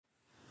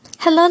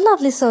Hello,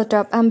 lovely soul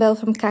drop. I'm Belle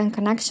from Kind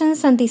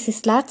Connections, and this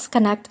is Let's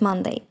Connect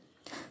Monday.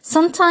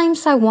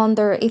 Sometimes I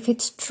wonder if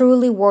it's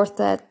truly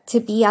worth it to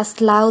be as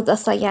loud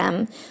as I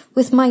am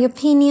with my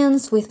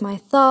opinions, with my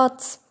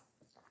thoughts.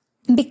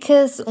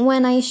 Because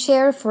when I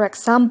share, for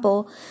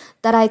example,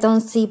 that I don't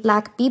see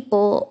Black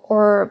people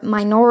or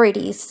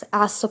minorities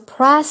as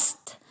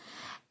oppressed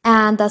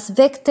and as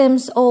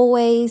victims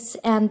always,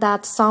 and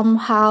that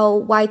somehow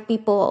white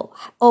people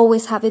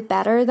always have it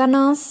better than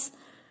us,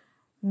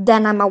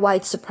 then I'm a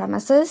white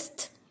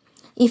supremacist.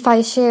 If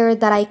I share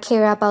that I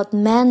care about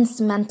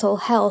men's mental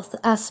health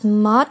as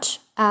much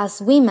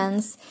as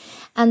women's,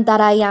 and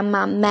that I am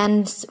a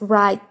men's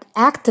rights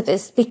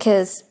activist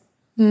because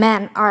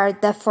men are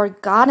the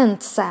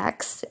forgotten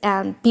sex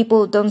and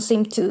people don't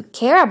seem to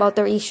care about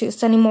their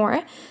issues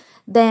anymore,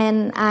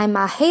 then I'm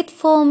a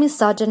hateful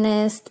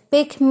misogynist,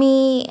 pick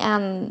me,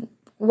 and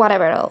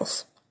whatever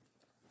else.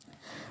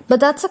 But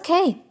that's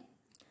okay.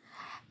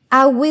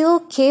 I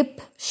will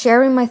keep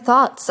sharing my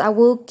thoughts. I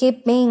will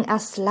keep being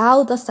as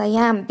loud as I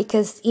am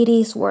because it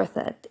is worth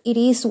it. It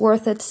is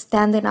worth it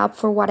standing up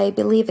for what I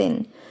believe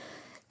in.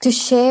 To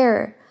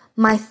share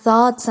my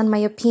thoughts and my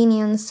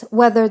opinions,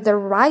 whether they're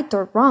right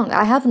or wrong.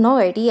 I have no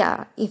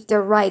idea if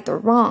they're right or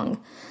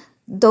wrong.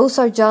 Those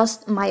are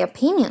just my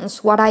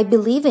opinions, what I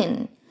believe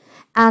in.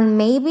 And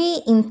maybe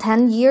in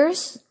 10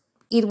 years,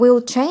 it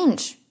will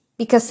change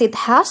because it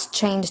has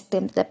changed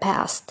in the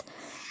past.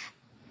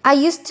 I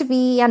used to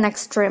be an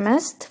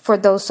extremist, for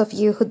those of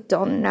you who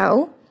don't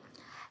know,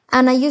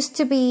 and I used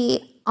to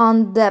be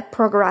on the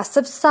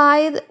progressive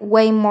side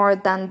way more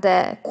than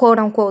the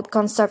quote-unquote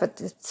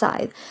conservative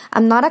side.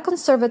 I'm not a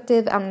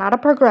conservative, I'm not a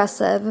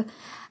progressive.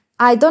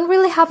 I don't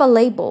really have a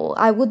label.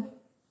 I would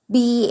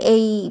be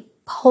a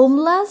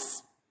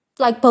homeless,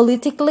 like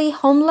politically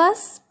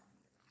homeless,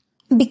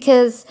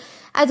 because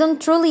I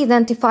don't truly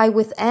identify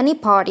with any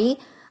party.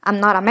 I'm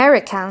not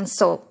American,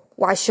 so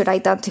why should I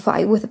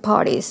identify with the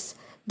parties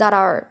that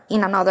are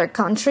in another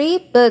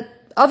country? But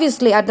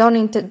obviously I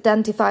don't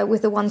identify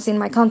with the ones in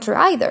my country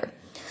either.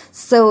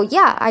 So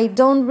yeah, I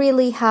don't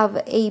really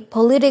have a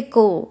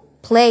political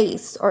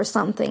place or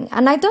something.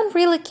 And I don't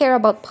really care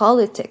about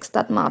politics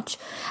that much.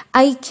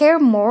 I care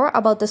more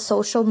about the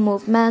social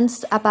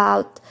movements,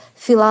 about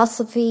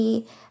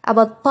philosophy,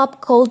 about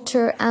pop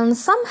culture, and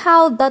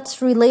somehow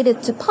that's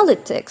related to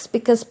politics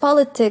because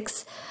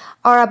politics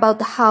are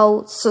about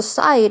how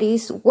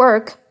societies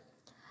work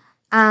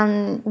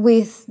and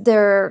with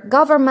their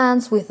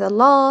governments, with the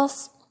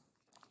laws.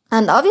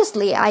 And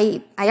obviously,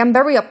 I am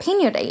very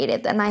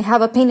opinionated and I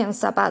have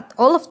opinions about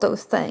all of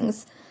those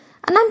things.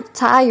 And I'm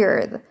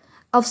tired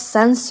of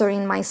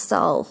censoring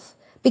myself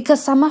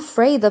because I'm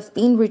afraid of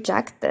being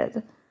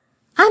rejected.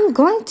 I'm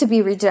going to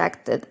be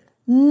rejected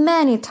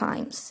many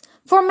times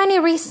for many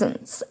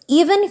reasons.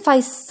 Even if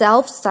I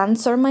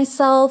self-censor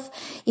myself,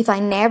 if I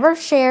never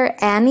share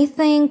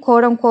anything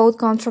quote-unquote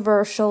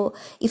controversial,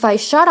 if I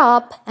shut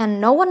up and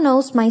no one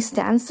knows my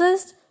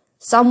stances,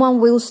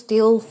 someone will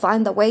still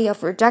find a way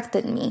of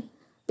rejecting me.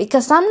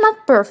 Because I'm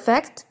not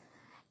perfect,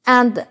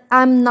 and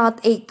I'm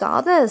not a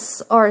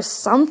goddess or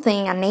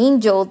something, an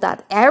angel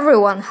that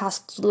everyone has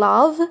to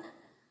love.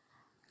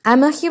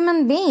 I'm a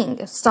human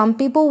being. Some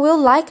people will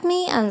like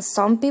me and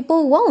some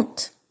people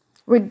won't.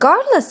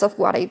 Regardless of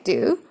what I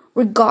do,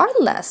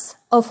 regardless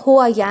of who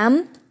I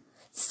am,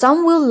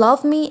 some will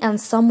love me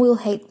and some will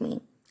hate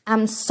me.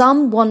 And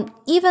some won't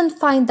even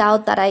find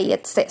out that I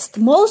exist.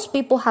 Most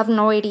people have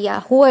no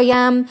idea who I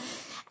am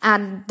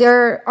and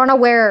they're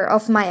unaware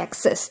of my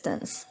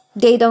existence.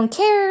 They don't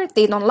care,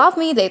 they don't love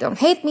me, they don't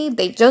hate me,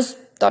 they just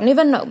don't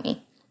even know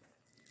me.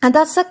 And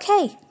that's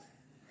okay.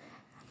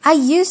 I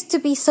used to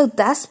be so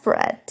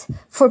desperate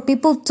for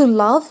people to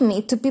love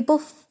me,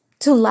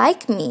 to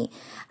like me.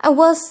 I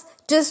was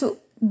just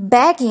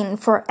begging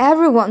for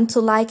everyone to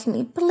like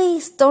me.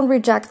 Please don't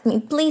reject me.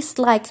 Please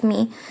like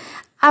me.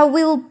 I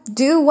will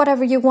do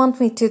whatever you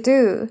want me to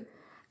do.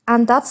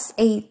 And that's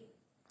a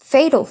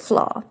fatal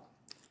flaw.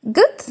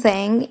 Good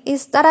thing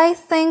is that I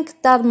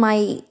think that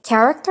my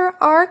character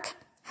arc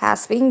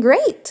has been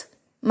great.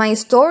 My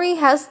story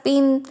has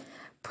been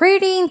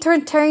pretty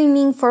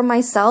entertaining for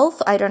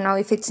myself. I don't know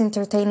if it's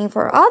entertaining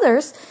for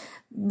others,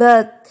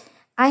 but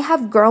I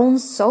have grown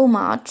so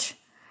much.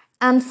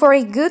 And for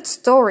a good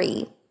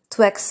story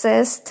to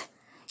exist,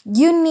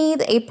 you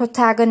need a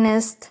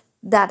protagonist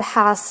that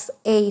has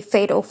a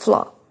fatal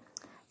flaw.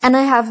 And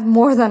I have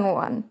more than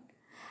one.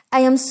 I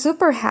am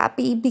super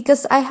happy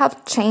because I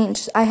have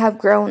changed, I have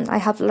grown, I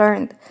have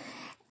learned.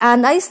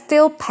 And I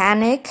still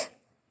panic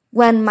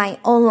when my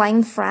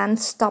online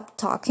friends stop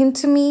talking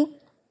to me.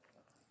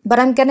 But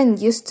I'm getting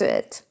used to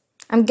it.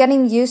 I'm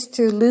getting used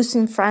to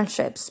losing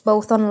friendships,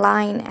 both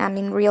online and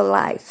in real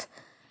life.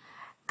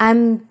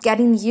 I'm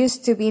getting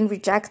used to being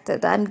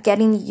rejected. I'm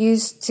getting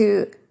used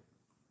to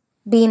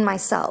being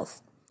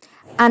myself.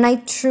 And I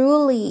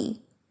truly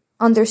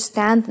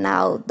understand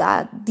now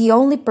that the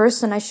only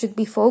person I should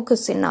be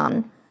focusing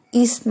on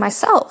is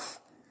myself.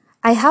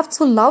 I have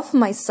to love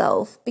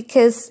myself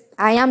because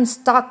I am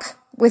stuck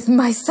with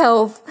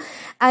myself.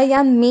 I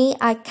am me.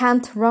 I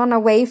can't run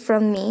away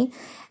from me.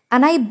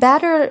 And I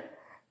better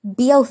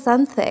be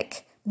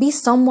authentic, be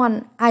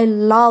someone I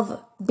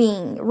love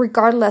being,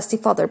 regardless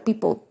if other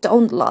people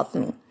don't love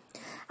me.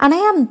 And I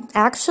am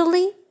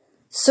actually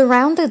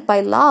surrounded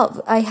by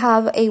love. I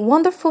have a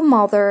wonderful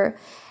mother,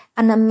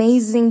 an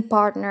amazing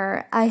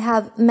partner. I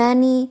have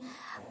many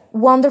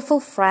wonderful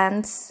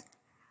friends.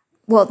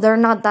 Well, they're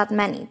not that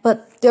many,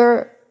 but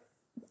they're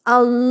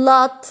a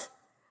lot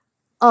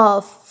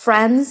of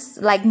friends,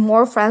 like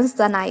more friends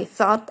than I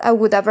thought I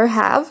would ever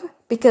have,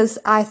 because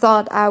I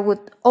thought I would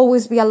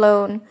always be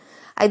alone.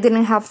 I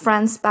didn't have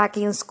friends back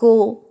in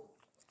school.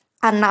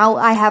 And now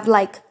I have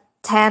like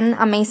 10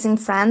 amazing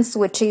friends,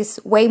 which is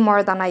way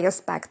more than I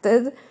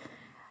expected.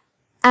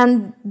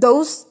 And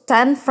those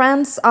 10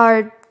 friends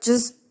are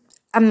just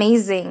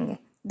amazing.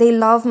 They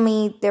love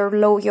me, they're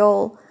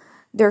loyal,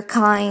 they're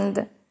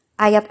kind.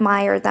 I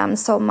admire them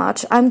so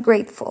much. I'm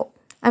grateful.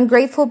 I'm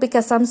grateful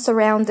because I'm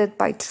surrounded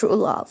by true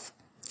love.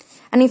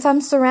 And if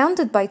I'm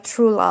surrounded by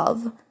true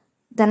love,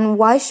 then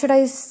why should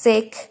I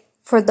seek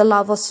for the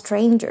love of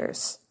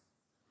strangers?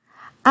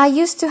 I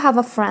used to have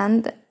a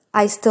friend.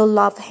 I still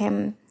love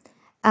him,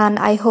 and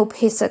I hope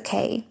he's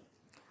okay.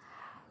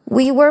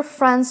 We were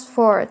friends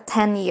for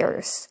 10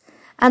 years,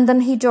 and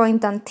then he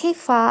joined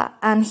Antifa,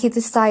 and he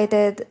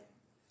decided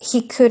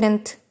he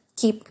couldn't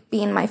keep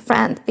being my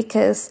friend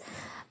because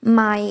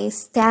my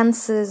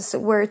stances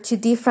were too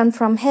different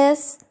from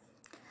his,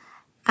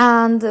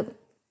 and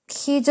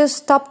he just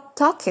stopped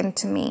talking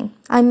to me.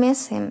 I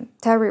miss him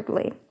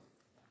terribly.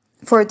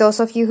 For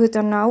those of you who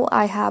don't know,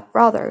 I have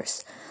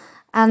brothers,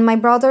 and my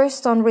brothers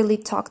don't really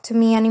talk to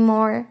me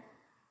anymore.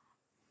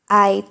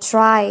 I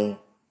try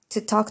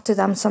to talk to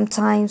them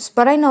sometimes,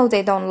 but I know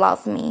they don't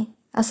love me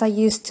as I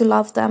used to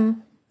love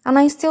them. And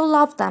I still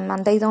love them,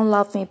 and they don't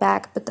love me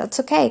back, but that's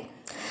okay.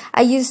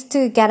 I used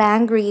to get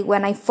angry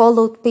when I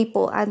followed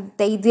people and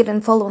they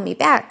didn't follow me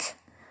back.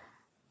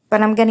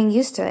 But I'm getting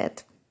used to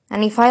it.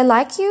 And if I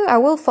like you, I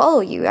will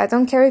follow you. I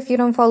don't care if you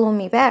don't follow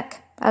me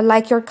back. I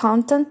like your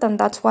content, and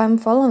that's why I'm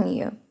following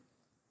you.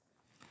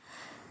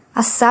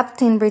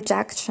 Accepting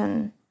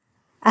rejection.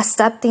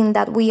 Accepting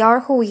that we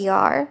are who we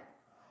are,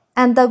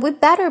 and that we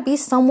better be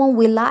someone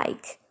we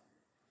like.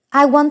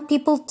 I want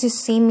people to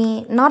see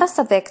me not as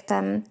a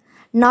victim,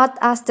 not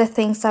as the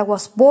things I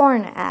was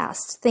born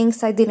as,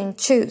 things I didn't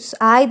choose.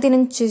 I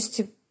didn't choose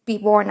to be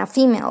born a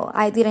female.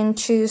 I didn't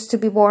choose to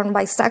be born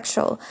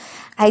bisexual.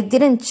 I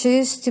didn't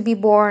choose to be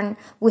born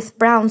with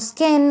brown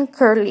skin,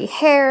 curly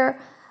hair,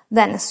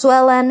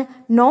 Venezuelan.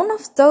 None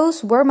of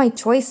those were my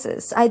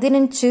choices. I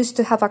didn't choose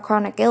to have a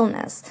chronic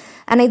illness,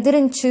 and I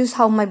didn't choose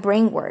how my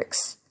brain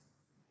works.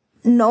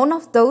 None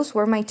of those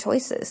were my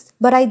choices,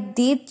 but I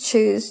did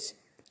choose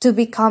to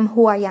become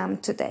who I am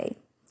today.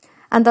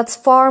 And that's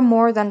far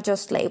more than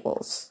just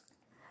labels.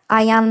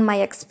 I am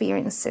my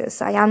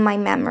experiences. I am my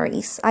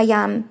memories. I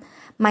am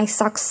my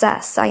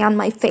success. I am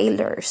my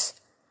failures.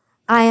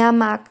 I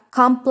am a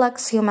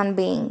complex human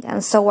being,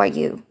 and so are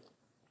you.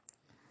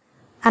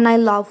 And I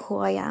love who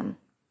I am.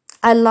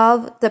 I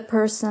love the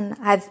person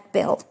I've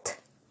built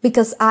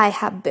because I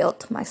have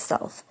built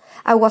myself.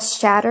 I was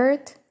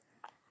shattered.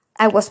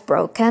 I was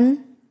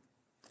broken.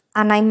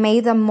 And I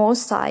made a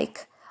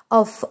mosaic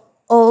of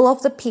all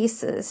of the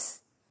pieces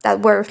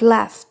that were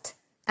left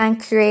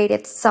and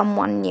created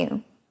someone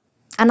new.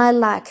 And I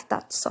like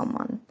that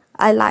someone.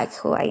 I like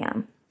who I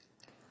am.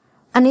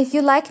 And if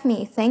you like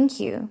me, thank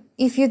you.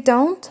 If you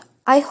don't,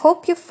 I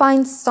hope you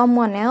find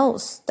someone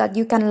else that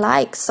you can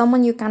like,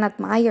 someone you can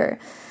admire,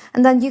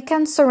 and that you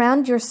can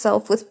surround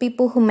yourself with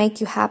people who make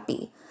you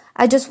happy.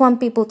 I just want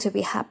people to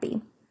be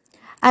happy.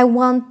 I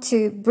want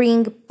to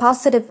bring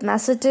positive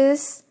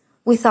messages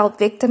without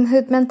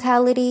victimhood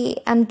mentality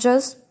and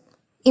just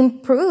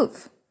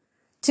improve,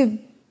 to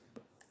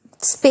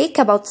speak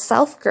about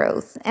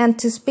self-growth and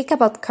to speak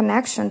about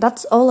connection.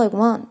 That's all I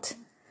want.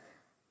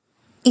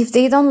 If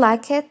they don't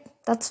like it,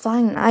 that's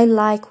fine. I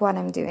like what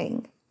I'm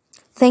doing.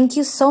 Thank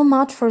you so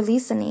much for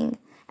listening,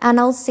 and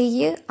I'll see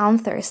you on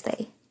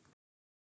Thursday.